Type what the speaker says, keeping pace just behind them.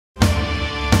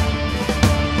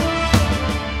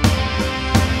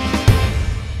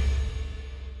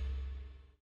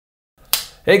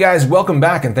Hey guys, welcome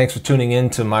back and thanks for tuning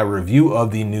in to my review of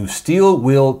the new steel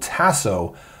wheel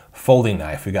Tasso folding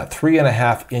knife. We got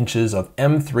 3.5 inches of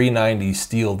M390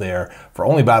 steel there for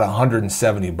only about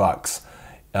 170 bucks.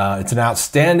 It's an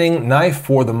outstanding knife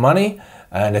for the money,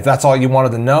 and if that's all you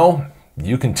wanted to know,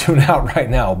 you can tune out right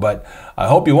now, but I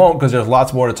hope you won't, because there's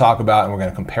lots more to talk about, and we're going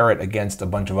to compare it against a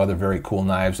bunch of other very cool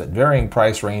knives at varying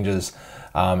price ranges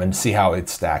and see how it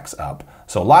stacks up.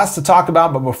 So lots to talk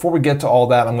about, but before we get to all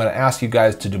that, I'm going to ask you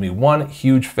guys to do me one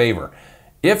huge favor.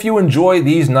 If you enjoy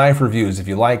these knife reviews, if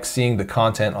you like seeing the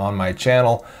content on my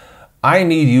channel, I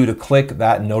need you to click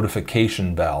that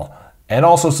notification bell and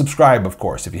also subscribe, of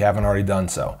course, if you haven't already done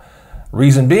so.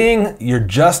 Reason being, you're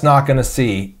just not going to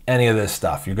see any of this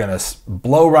stuff. You're going to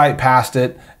blow right past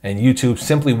it, and YouTube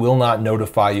simply will not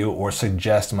notify you or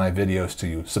suggest my videos to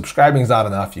you. Subscribing is not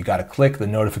enough. You got to click the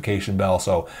notification bell.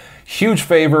 So huge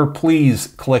favor, please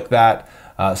click that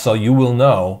so you will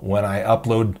know when I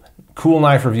upload cool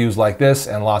knife reviews like this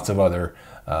and lots of other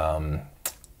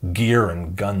gear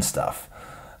and gun stuff,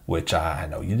 which I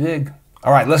know you dig.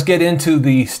 All right, let's get into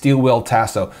the steel wheel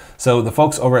Tasso. So the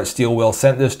folks over at Steel Wheel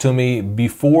sent this to me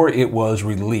before it was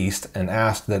released and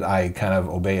asked that I kind of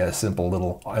obey a simple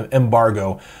little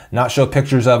embargo, not show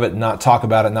pictures of it, not talk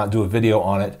about it, not do a video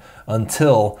on it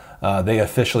until they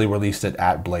officially released it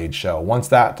at Blade Show. Once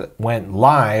that went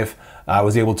live, I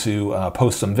was able to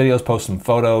post some videos, post some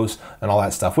photos and all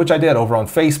that stuff, which I did over on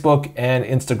Facebook and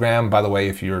Instagram. By the way,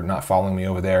 if you're not following me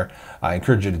over there, I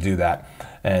encourage you to do that.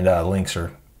 And links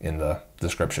are in the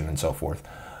description and so forth.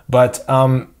 But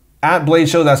at Blade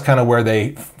Show, that's kind of where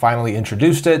they finally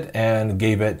introduced it and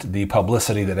gave it the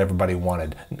publicity that everybody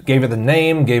wanted. Gave it the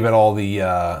name, gave it all the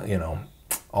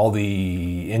all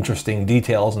the interesting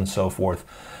details and so forth.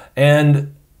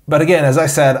 But again, as I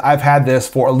said, I've had this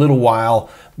for a little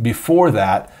while before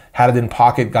that. Had it in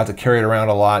pocket, got to carry it around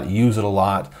a lot, use it a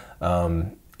lot.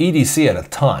 EDC it a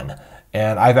ton,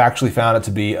 and I've actually found it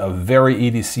to be a very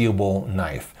EDC-able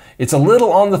knife. It's a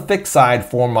little on the thick side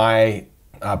for my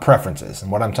preferences,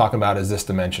 and what I'm talking about is this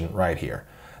dimension right here.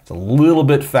 It's a little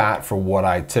bit fat for what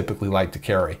I typically like to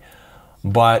carry,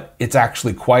 but it's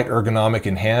actually quite ergonomic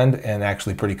in hand and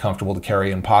actually pretty comfortable to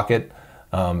carry in pocket.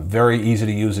 Very easy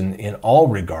to use in all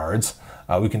regards.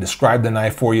 We can describe the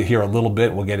knife for you here a little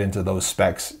bit. We'll get into those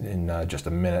specs in just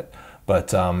a minute.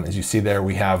 But as you see there,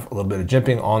 we have a little bit of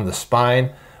jimping on the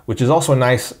spine, which is also a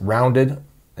nice rounded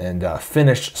and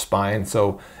finished spine.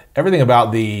 So everything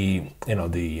about the,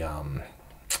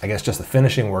 I guess just the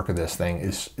finishing work of this thing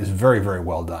is very, very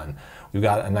well done. We've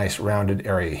got a nice rounded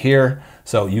area here.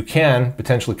 So you can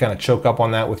potentially kind of choke up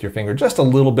on that with your finger just a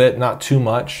little bit, not too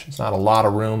much. It's not a lot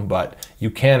of room, but you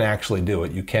can actually do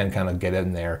it. You can kind of get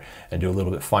in there and do a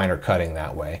little bit finer cutting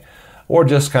that way. Or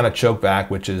just kind of choke back,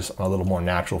 which is a little more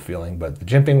natural feeling. But the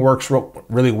jimping works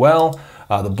really well.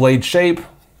 The blade shape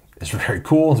is very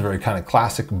cool. It's a very kind of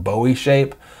classic Bowie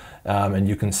shape. And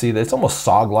you can see that it's almost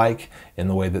SOG-like in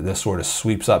the way that this sort of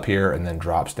sweeps up here and then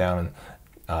drops down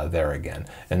there again.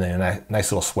 And then a nice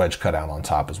little swedge cut out on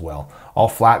top as well. All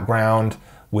flat ground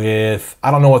with, I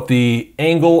don't know what the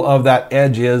angle of that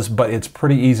edge is, but it's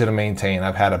pretty easy to maintain.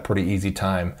 I've had a pretty easy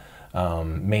time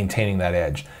maintaining that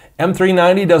edge.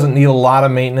 M390 doesn't need a lot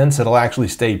of maintenance. It'll actually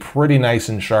stay pretty nice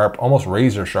and sharp, almost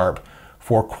razor sharp,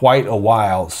 for quite a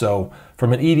while. So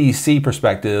from an EDC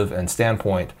perspective and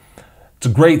standpoint, it's a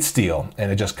great steel,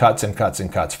 and it just cuts and cuts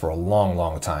and cuts for a long,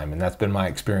 long time. And that's been my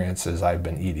experience as I've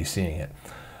been EDCing it.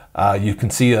 You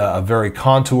can see a very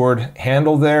contoured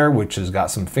handle there, which has got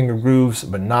some finger grooves,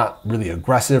 but not really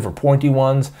aggressive or pointy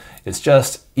ones. It's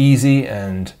just easy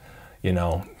and,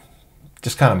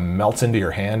 just kind of melts into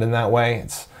your hand in that way.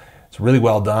 It's really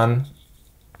well done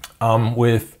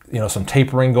with, some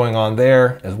tapering going on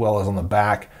there as well as on the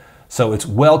back. So it's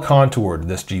well contoured,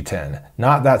 this G10,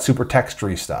 not that super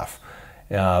textury stuff.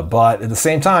 But at the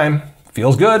same time,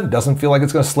 feels good. Doesn't feel like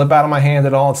it's going to slip out of my hand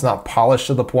at all. It's not polished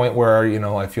to the point where,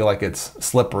 I feel like it's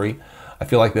slippery. I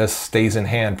feel like this stays in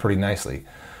hand pretty nicely.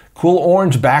 Cool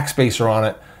orange backspacer on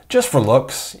it, just for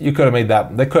looks. You could have made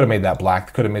that, they could have made that black.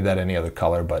 They could have made that any other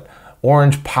color, but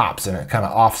orange pops and it kind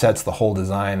of offsets the whole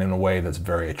design in a way that's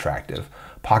very attractive.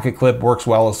 Pocket clip works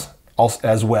well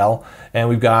as well. And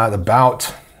we've got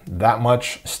about that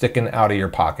much sticking out of your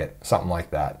pocket, something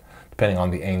like that. Depending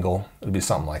on the angle, it'll be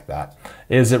something like that.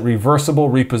 Is it reversible,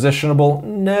 repositionable?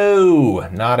 No,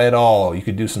 not at all. You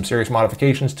could do some serious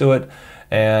modifications to it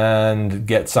and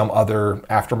get some other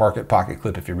aftermarket pocket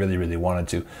clip if you really, really wanted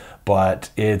to. But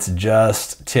it's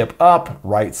just tip up,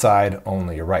 right side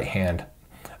only, or right hand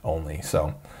only.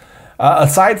 So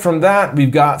Aside from that, we've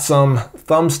got some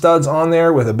thumb studs on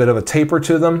there with a bit of a taper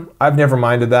to them. I've never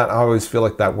minded that. I always feel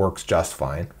like that works just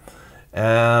fine.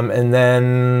 And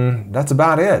then that's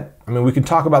about it. I mean, we can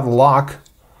talk about the lock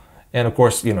and of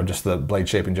course, you know, just the blade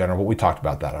shape in general, but we talked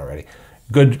about that already.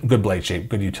 Good blade shape,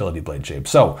 good utility blade shape.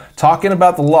 So talking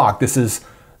about the lock, this is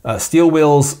Steel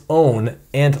Wheel's own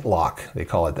Ant lock. They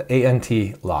call it the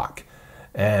ANT lock.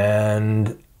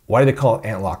 And why do they call it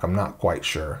Ant lock? I'm not quite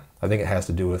sure. I think it has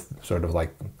to do with sort of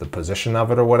like the position of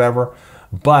it or whatever.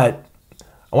 But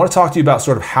I want to talk to you about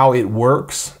sort of how it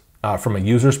works from a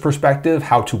user's perspective,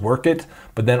 how to work it,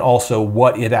 but then also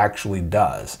what it actually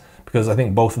does. Because I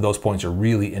think both of those points are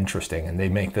really interesting and they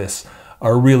make this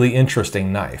a really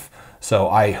interesting knife. So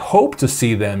I hope to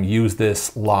see them use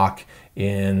this lock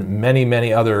in many,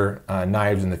 many other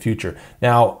knives in the future.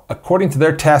 Now, according to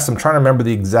their tests, I'm trying to remember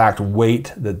the exact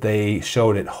weight that they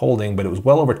showed it holding, but it was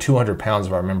well over 200 pounds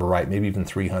if I remember right, maybe even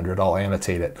 300. I'll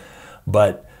annotate it.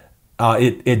 But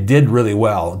it did really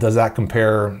well. Does that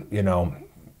compare, you know,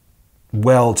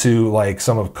 well to like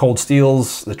some of Cold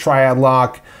Steel's, the Triad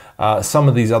lock, some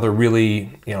of these other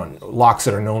really, you know, locks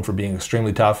that are known for being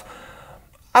extremely tough?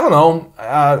 I don't know.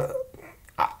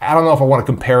 I don't know if I want to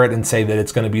compare it and say that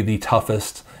it's going to be the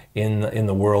toughest in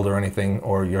the world or anything,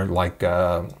 or you're like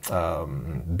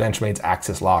Benchmade's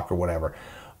Axis lock or whatever.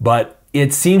 But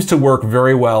it seems to work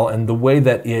very well, and the way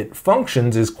that it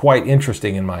functions is quite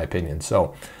interesting in my opinion.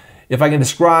 So if I can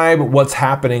describe what's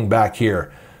happening back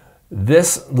here,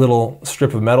 this little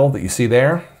strip of metal that you see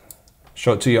there,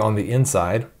 show it to you on the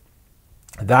inside,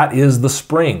 that is the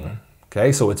spring.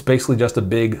 Okay, so it's basically just a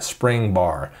big spring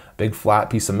bar, big flat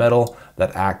piece of metal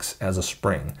that acts as a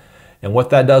spring. And what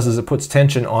that does is it puts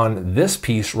tension on this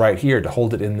piece right here to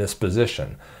hold it in this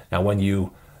position. Now when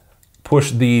you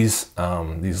push these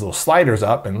little sliders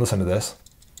up, and listen to this,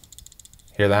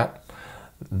 hear that?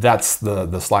 That's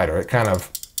the slider. It kind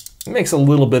of makes a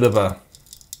little bit of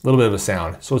a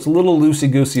sound. So it's a little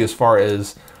loosey-goosey as far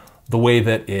as the way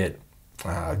that it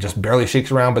just barely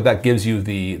shakes around, but that gives you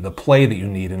the play that you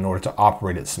need in order to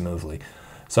operate it smoothly.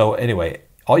 So anyway,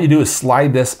 all you do is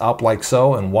slide this up like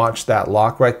so and watch that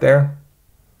lock right there.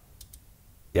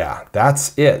 Yeah,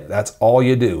 that's it. That's all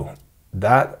you do.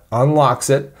 That unlocks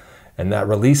it and that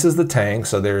releases the tang.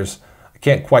 So I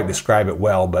can't quite describe it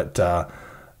well, but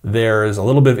there's a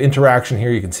little bit of interaction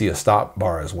here. You can see a stop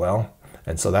bar as well.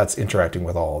 And so that's interacting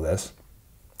with all of this.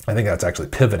 I think that's actually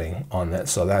pivoting on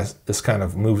this. So this kind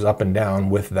of moves up and down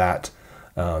with that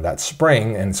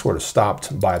spring and sort of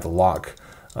stopped by the lock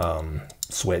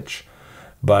switch.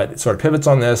 But it sort of pivots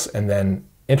on this and then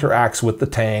interacts with the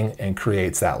tang and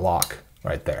creates that lock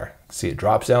right there. See, it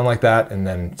drops down like that, and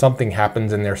then something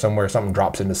happens in there somewhere, something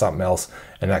drops into something else,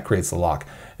 and that creates the lock.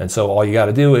 And so all you got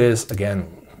to do is,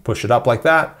 again, push it up like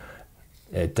that.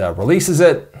 It releases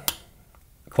it,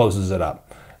 closes it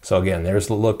up. So again, there's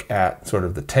the look at sort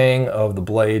of the tang of the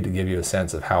blade to give you a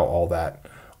sense of how all that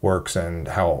works and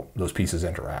how those pieces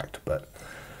interact. But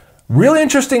really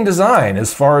interesting design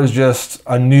as far as just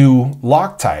a new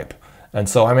lock type. And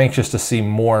so I'm anxious to see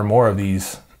more and more of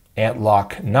these Ant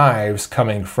lock knives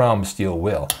coming from Steel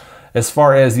Wheel. As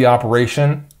far as the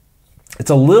operation,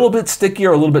 it's a little bit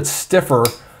stickier, a little bit stiffer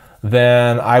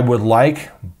than I would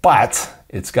like, but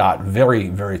it's got very,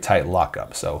 very tight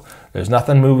lockup. So there's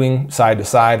nothing moving side to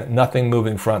side, nothing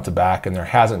moving front to back, and there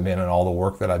hasn't been in all the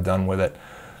work that I've done with it.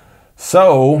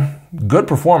 So good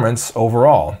performance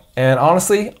overall. And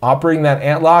honestly, operating that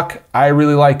Ant lock, I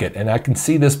really like it. And I can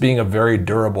see this being a very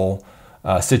durable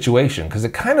situation, because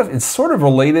it's sort of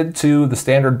related to the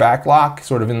standard back lock,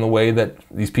 sort of in the way that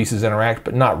these pieces interact,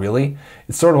 but not really.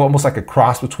 It's sort of almost like a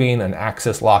cross between an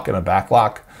axis lock and a back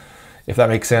lock, if that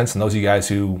makes sense. And those of you guys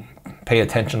who pay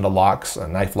attention to locks,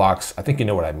 knife locks, I think you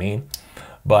know what I mean.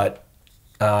 But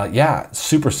yeah,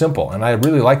 super simple. And I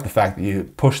really like the fact that you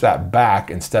push that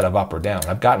back instead of up or down.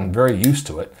 I've gotten very used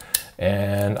to it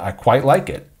and I quite like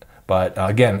it. But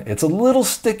again, it's a little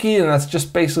sticky, and that's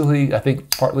just basically, I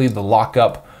think, partly the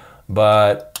lockup.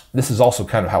 But this is also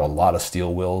kind of how a lot of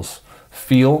Steel Wheels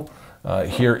feel.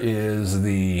 Here is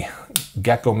the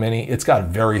Gecko Mini. It's got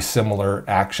very similar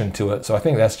action to it. So I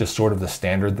think that's just sort of the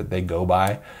standard that they go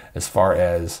by as far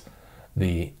as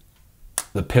the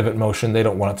pivot motion. They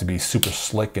don't want it to be super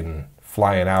slick and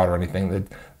flying out or anything.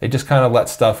 They just kind of let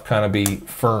stuff kind of be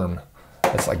firm.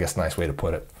 That's, I guess, a nice way to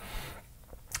put it.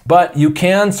 But you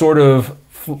can sort of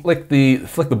flick the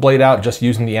blade out just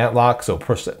using the Ant lock. So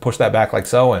push that back like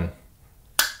so, and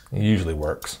it usually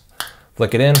works.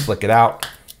 Flick it in, flick it out.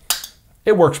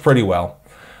 It works pretty well.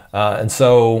 And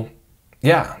so,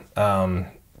 yeah,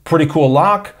 pretty cool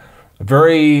lock,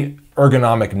 very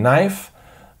ergonomic knife.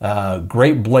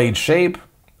 Great blade shape,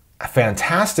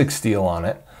 fantastic steel on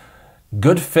it,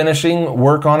 good finishing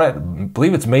work on it. I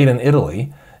believe it's made in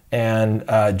Italy, and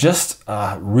just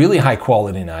a really high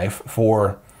quality knife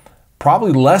for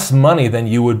probably less money than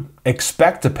you would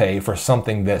expect to pay for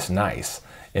something this nice.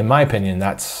 In my opinion,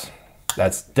 that's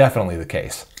definitely the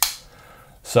case.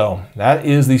 So that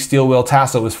is the steel wheel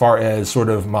Tasso as far as sort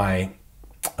of my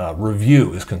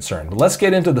review is concerned. But let's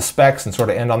get into the specs and sort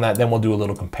of end on that. Then we'll do a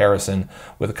little comparison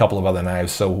with a couple of other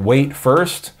knives. So weight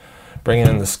first, bringing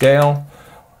in the scale.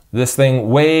 This thing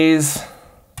weighs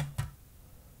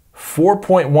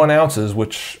 4.1 ounces,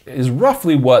 which is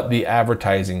roughly what the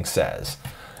advertising says.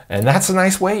 And that's a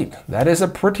nice weight. That is a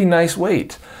pretty nice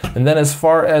weight. And then as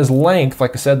far as length,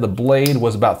 like I said, the blade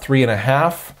was about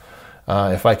 3.5.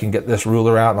 If I can get this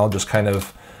ruler out, and I'll just kind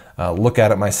of look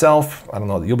at it myself. I don't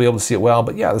know that you'll be able to see it well,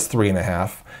 but yeah, that's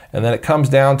 3.5. And then it comes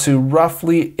down to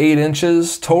roughly 8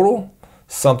 inches total,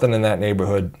 something in that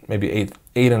neighborhood, maybe 8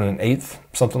 1/8,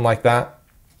 something like that.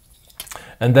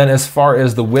 And then as far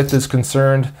as the width is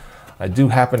concerned, I do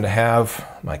happen to have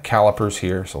my calipers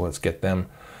here, so let's get them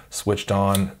switched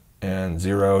on and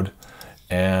zeroed.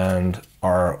 And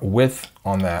our width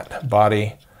on that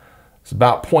body is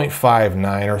about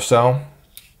 0.59 or so.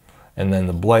 And then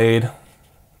the blade,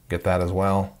 get that as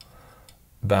well,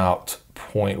 about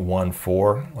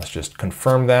 0.14. Let's just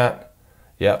confirm that.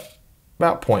 Yep,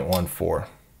 about 0.14.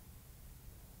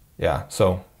 Yeah,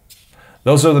 so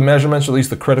those are the measurements, or at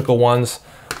least the critical ones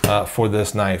for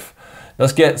this knife.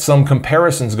 Let's get some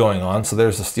comparisons going on. So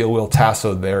there's the steel wheel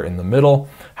Tasso there in the middle.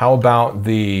 How about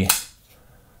the,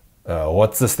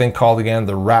 what's this thing called again?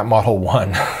 The Rat Model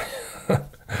 1.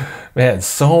 Man,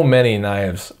 so many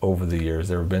knives over the years.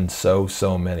 There have been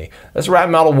so many. That's Rat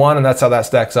Model 1, and that's how that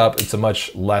stacks up. It's a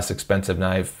much less expensive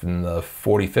knife in the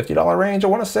 $40, $50 range, I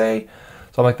want to say.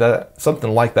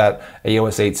 Something like that.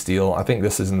 AOS 8 steel. I think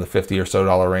this is in the $50 or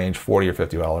so range, $40 or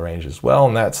 $50 range as well.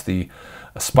 And that's the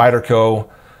Spyderco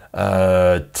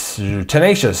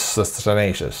Tenacious. That's the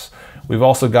Tenacious. We've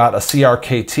also got a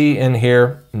CRKT in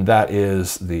here. And that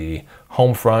is the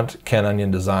home front Ken Onion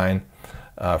design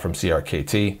from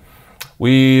CRKT.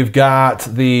 We've got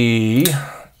the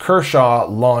Kershaw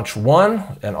Launch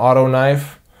 1, an auto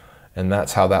knife, and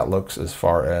that's how that looks as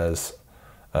far as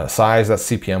size. That's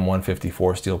CPM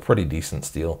 154 steel, pretty decent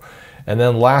steel. And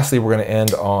then lastly, we're going to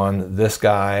end on this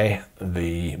guy,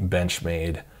 the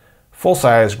Benchmade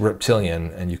full-size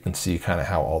Griptilian, and you can see kind of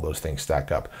how all those things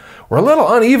stack up. We're a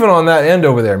little uneven on that end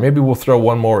over there. Maybe we'll throw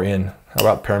one more in. How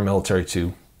about Paramilitary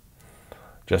 2?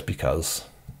 Just because.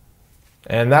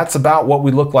 And that's about what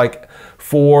we look like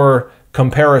for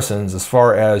comparisons as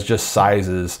far as just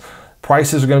sizes.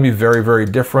 Prices are going to be very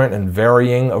different and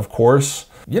varying, of course.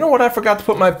 You know what? I forgot to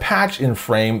put my patch in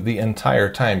frame the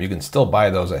entire time. You can still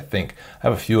buy those, I think. I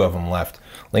have a few of them left.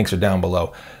 Links are down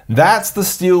below. That's the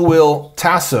steel wheel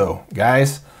Tasso,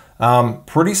 guys.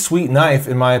 Pretty sweet knife,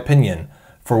 in my opinion.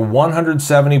 For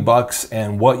 170 bucks,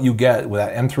 and what you get with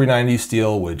that M390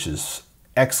 steel, which is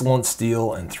excellent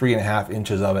steel and 3.5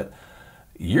 inches of it,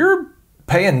 you're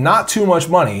paying not too much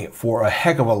money for a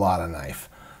heck of a lot of knife.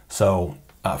 So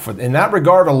in that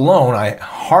regard alone, I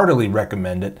heartily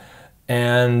recommend it.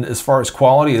 And as far as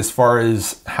quality, as far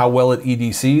as how well it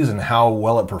EDCs and how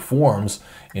well it performs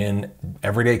in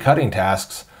everyday cutting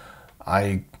tasks,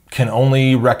 I can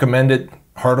only recommend it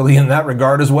heartily in that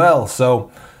regard as well.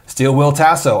 So steel wheel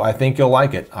Tasso, I think you'll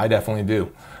like it. I definitely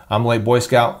do. I'm Late Boy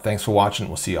Scout. Thanks for watching.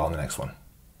 We'll see you all in the next one.